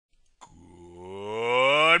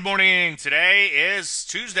Good morning. Today is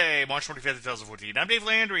Tuesday, March 25th, 2014. I'm Dave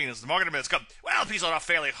Landry, and this is the Market Minutes. Well, the peace off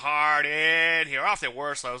fairly hard in here, off their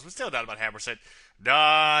worst lows, but still down about 0.5%.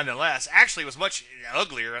 Nonetheless, actually, it was much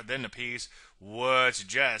uglier than the peas would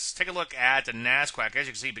suggest. Take a look at the Nasdaq. As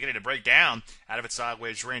you can see, beginning to break down out of its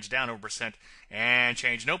sideways range, down over percent and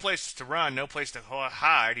change. No place to run, no place to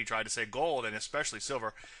hide. He tried to say gold, and especially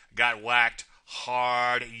silver, got whacked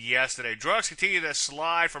hard yesterday. Drugs continue to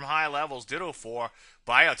slide from high levels. Ditto for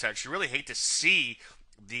biotech. You really hate to see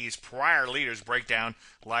these prior leaders break down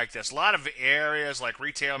like this. A lot of areas like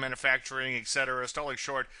retail, manufacturing, etc., stalling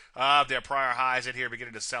short of their prior highs in here,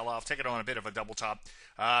 beginning to sell off, taking on a bit of a double top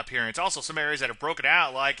appearance. Also, some areas that have broken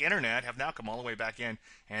out, like internet, have now come all the way back in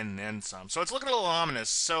and then some. So it's looking a little ominous.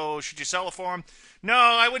 So should you sell it for them? No,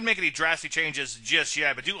 I wouldn't make any drastic changes just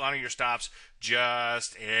yet, but do honor your stops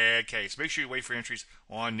just in case. Make sure you wait for entries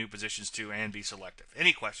on new positions too and be selective.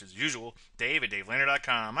 Any questions, as usual, Dave at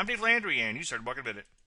DaveLandry.com. I'm Dave Landry, and you started Market Minute.